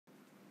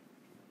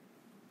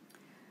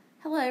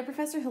Hello,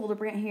 Professor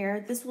Hildebrandt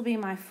here. This will be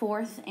my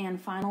fourth and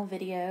final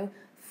video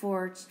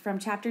from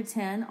Chapter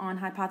 10 on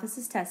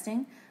hypothesis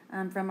testing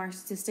from our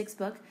statistics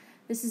book.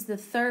 This is the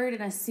third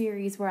in a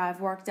series where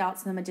I've worked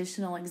out some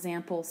additional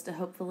examples to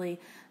hopefully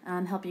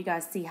help you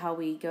guys see how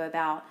we go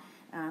about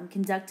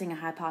conducting a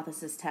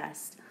hypothesis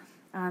test.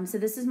 So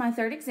this is my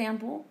third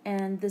example,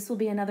 and this will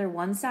be another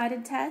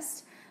one-sided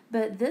test,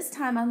 but this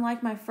time,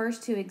 unlike my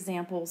first two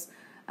examples,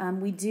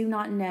 we do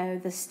not know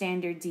the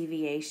standard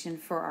deviation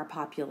for our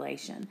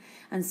population.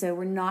 And so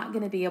we're not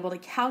going to be able to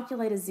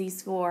calculate a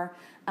z-score.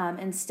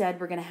 Instead,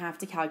 we're going to have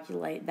to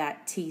calculate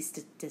that t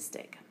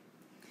statistic.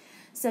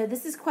 So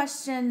this is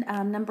question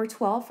number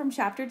 12 from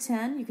Chapter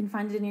 10. You can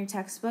find it in your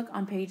textbook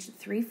on page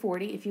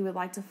 340 if you would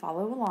like to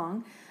follow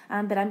along.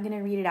 But I'm going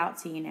to read it out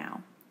to you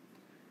now.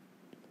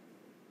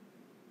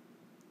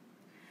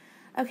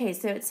 Okay,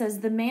 so it says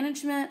the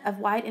management of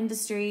White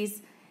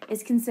Industries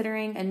is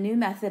considering a new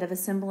method of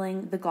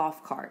assembling the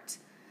golf cart.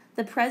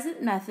 The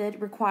present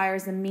method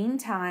requires a mean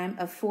time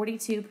of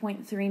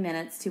 42.3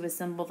 minutes to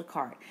assemble the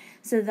cart.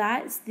 So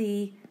that's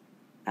the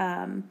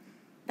current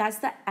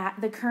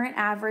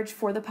average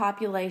for the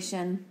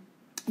population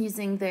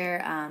using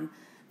their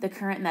the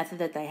current method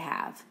that they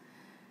have.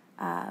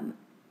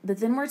 But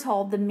then we're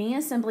told the mean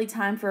assembly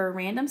time for a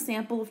random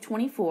sample of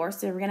 24.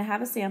 So we're going to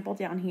have a sample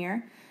down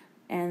here,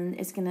 and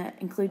it's going to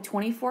include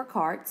 24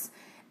 carts.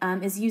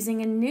 Is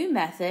using a new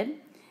method,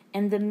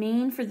 and the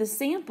mean for the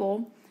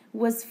sample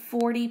was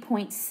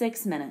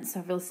 40.6 minutes.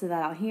 So I've listed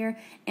that out here,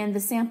 and the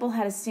sample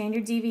had a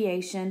standard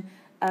deviation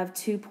of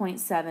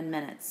 2.7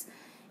 minutes.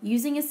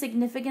 Using a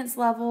significance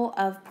level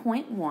of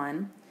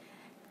 0.1,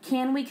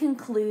 can we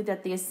conclude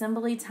that the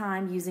assembly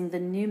time using the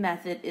new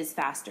method is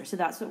faster? So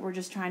that's what we're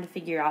just trying to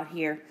figure out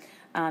here.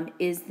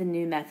 Is the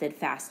new method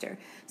faster?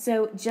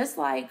 So just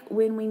like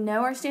when we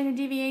know our standard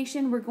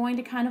deviation, we're going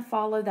to kind of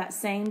follow that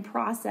same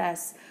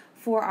process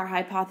for our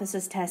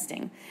hypothesis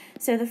testing.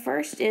 So the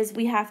first is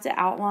we have to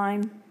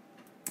outline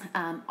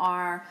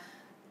our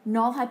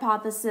null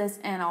hypothesis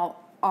and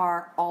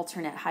our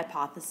alternate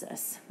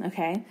hypothesis,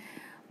 okay?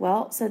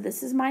 Well, so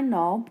this is my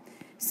null.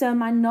 So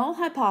my null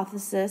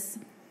hypothesis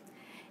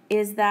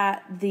is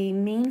that the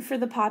mean for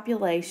the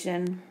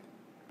population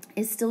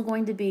is still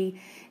going to be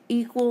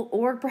equal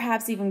or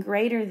perhaps even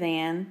greater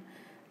than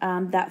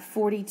that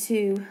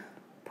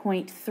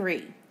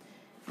 42.3,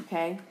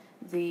 okay?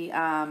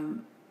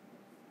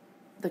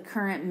 The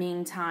current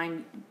mean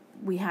time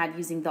we had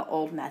using the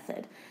old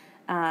method.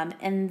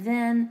 And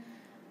then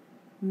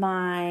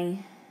my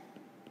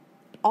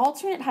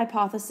alternate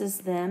hypothesis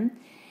then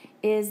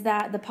is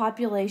that the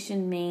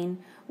population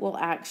mean will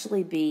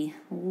actually be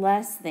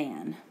less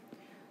than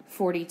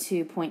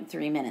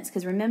 42.3 minutes.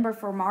 Because remember,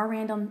 from our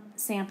random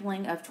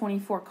sampling of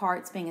 24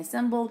 carts being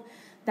assembled,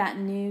 that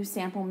new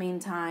sample mean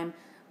time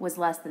was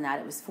less than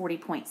that. It was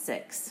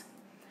 40.6.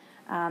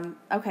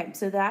 Okay,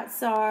 so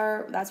that's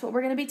what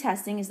we're going to be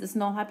testing, is this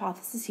null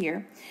hypothesis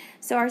here.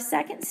 So our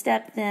second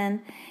step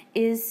then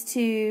is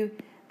to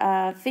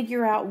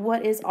figure out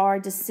what is our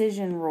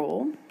decision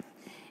rule.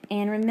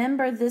 And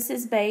remember, this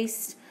is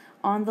based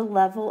on the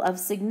level of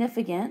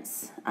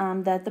significance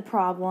that the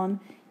problem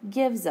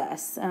gives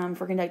us.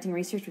 For conducting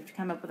research, we've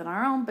come up with it on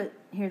our own, but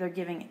here they're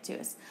giving it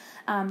to us.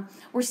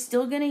 We're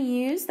still going to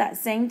use that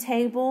same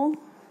table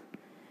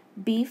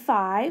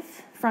B5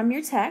 from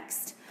your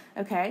text.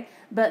 Okay,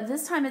 but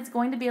this time it's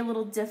going to be a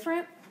little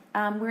different.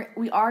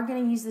 We are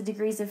going to use the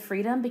degrees of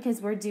freedom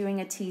because we're doing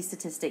a t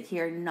statistic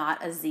here,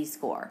 not a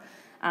z-score.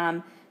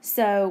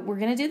 So we're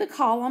going to do the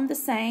column the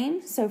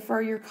same. So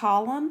for your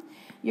column,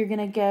 you're going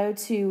to go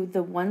to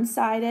the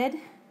one-sided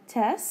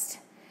test,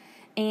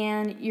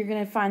 and you're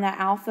going to find that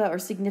alpha or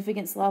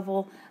significance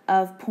level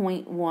of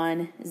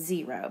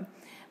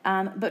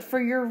 0.10. But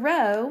for your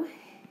row,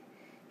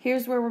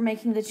 here's where we're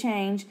making the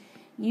change.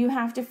 You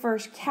have to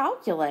first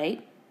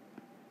calculate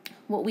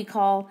what we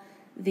call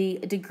the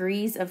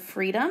degrees of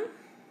freedom.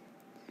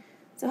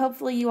 So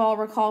hopefully you all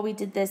recall we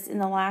did this in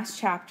the last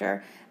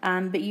chapter,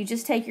 but you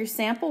just take your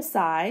sample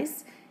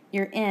size,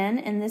 your n,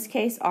 in this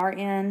case our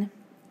n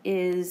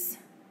is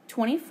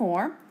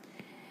 24,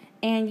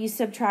 and you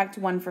subtract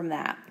 1 from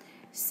that.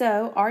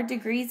 So our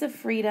degrees of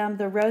freedom,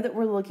 the row that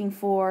we're looking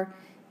for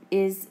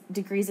is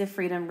degrees of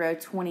freedom row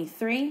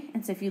 23,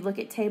 and so if you look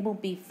at table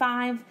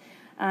B5,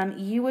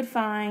 you would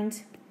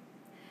find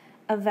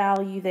a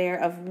value there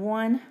of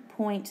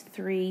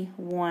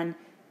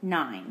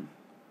 1.319.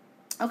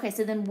 Okay,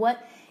 so then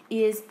what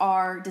is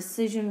our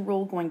decision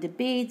rule going to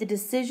be? The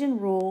decision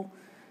rule,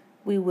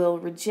 we will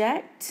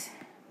reject.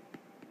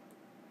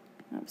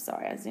 Oh,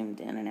 sorry, I zoomed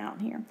in and out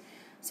here.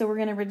 So we're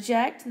going to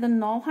reject the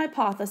null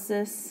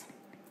hypothesis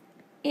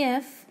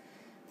if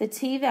the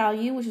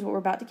t-value, which is what we're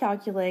about to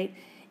calculate,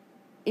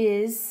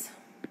 is,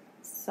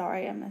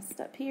 sorry, I messed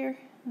up here.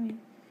 I'm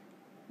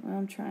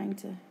trying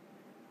to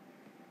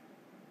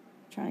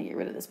get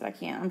rid of this, but I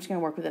can't. I'm just going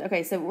to work with it.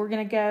 Okay, so we're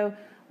going to go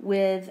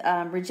with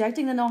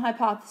rejecting the null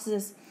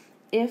hypothesis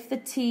if the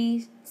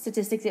t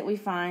statistic that we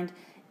find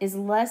is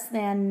less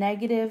than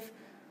negative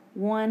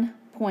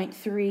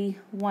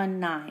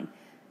 1.319.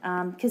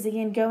 Because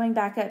again, going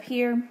back up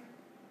here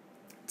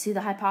to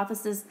the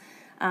hypothesis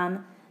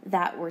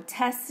that we're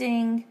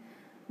testing,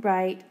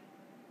 right?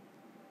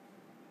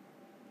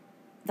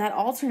 That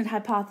alternate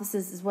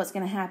hypothesis is what's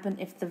going to happen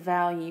if the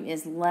value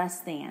is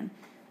less than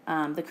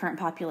the current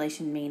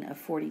population mean of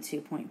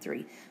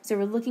 42.3. So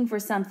we're looking for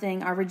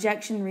something, our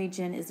rejection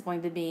region is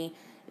going to be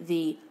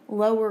the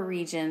lower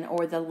region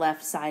or the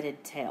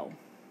left-sided tail.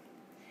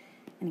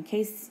 And in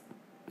case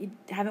you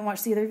haven't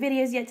watched the other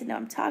videos yet to know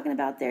what I'm talking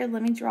about there,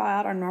 let me draw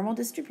out our normal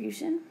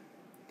distribution.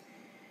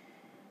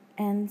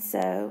 And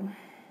so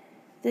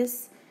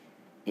this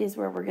is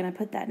where we're going to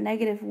put that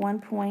negative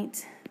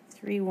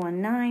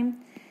 1.319.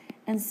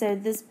 And so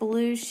this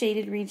blue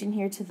shaded region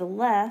here to the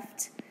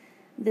left,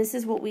 this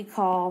is what we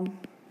call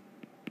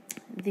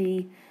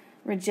the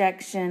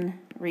rejection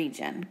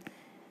region.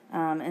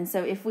 And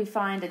so if we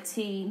find a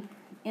T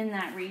in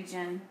that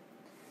region,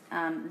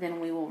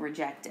 then we will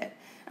reject it.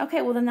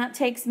 Okay, well then that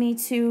takes me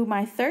to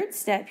my third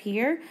step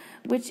here,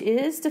 which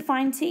is to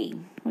find T.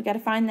 We've got to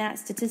find that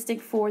statistic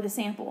for the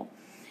sample.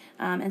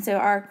 And so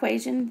our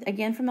equation,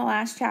 again from the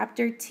last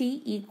chapter,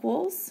 T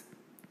equals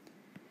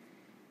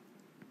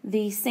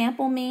the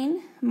sample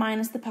mean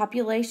minus the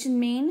population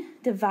mean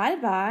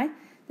divided by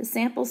the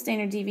sample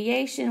standard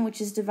deviation, which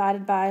is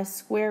divided by a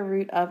square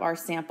root of our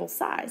sample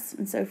size.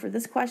 And so for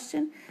this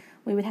question,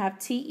 we would have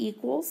T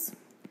equals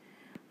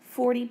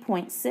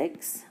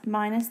 40.6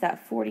 minus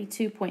that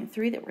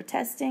 42.3 that we're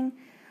testing.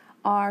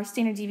 Our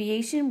standard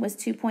deviation was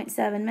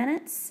 2.7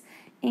 minutes.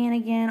 And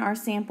again, our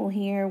sample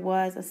here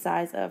was a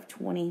size of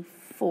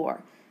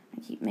 24.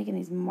 I keep making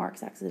these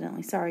marks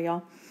accidentally. Sorry,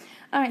 y'all.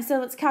 All right, so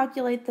let's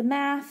calculate the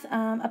math.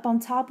 Up on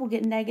top, we'll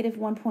get negative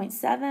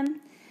 1.7.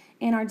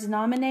 In our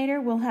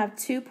denominator, we'll have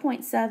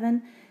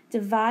 2.7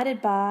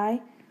 divided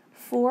by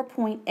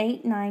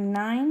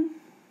 4.899.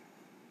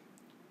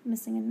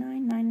 Missing a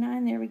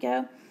 999, there we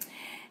go.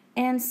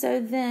 And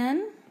so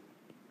then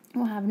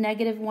we'll have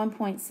negative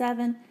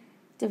 1.7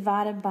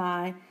 divided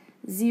by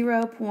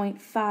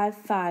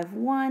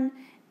 0.551.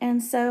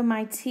 And so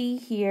my T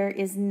here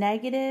is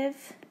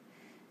negative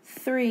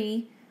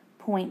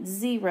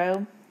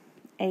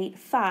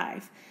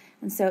 3.085.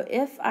 And so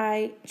if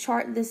I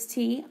chart this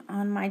T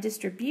on my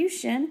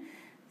distribution,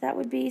 that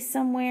would be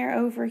somewhere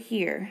over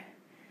here,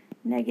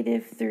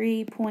 negative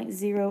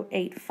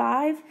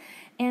 3.085.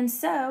 And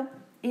so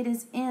it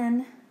is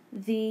in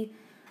the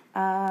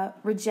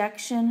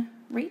rejection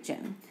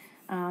region.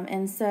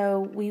 And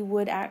so we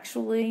would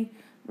actually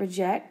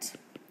reject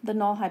the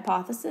null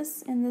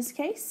hypothesis in this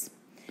case.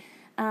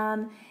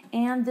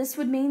 And this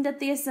would mean that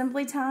the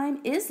assembly time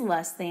is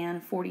less than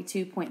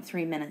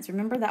 42.3 minutes.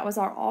 Remember, that was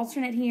our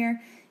alternate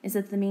here, is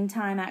that the mean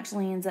time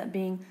actually ends up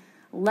being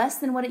less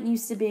than what it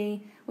used to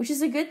be, which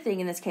is a good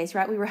thing in this case,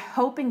 right? We were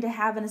hoping to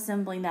have an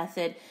assembly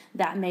method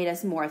that made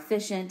us more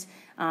efficient,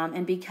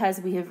 and because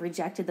we have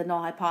rejected the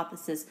null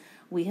hypothesis,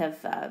 we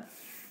have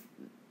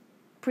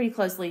pretty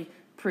closely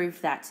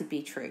proved that to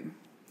be true.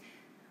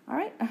 All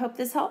right, I hope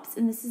this helps,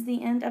 and this is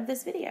the end of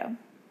this video.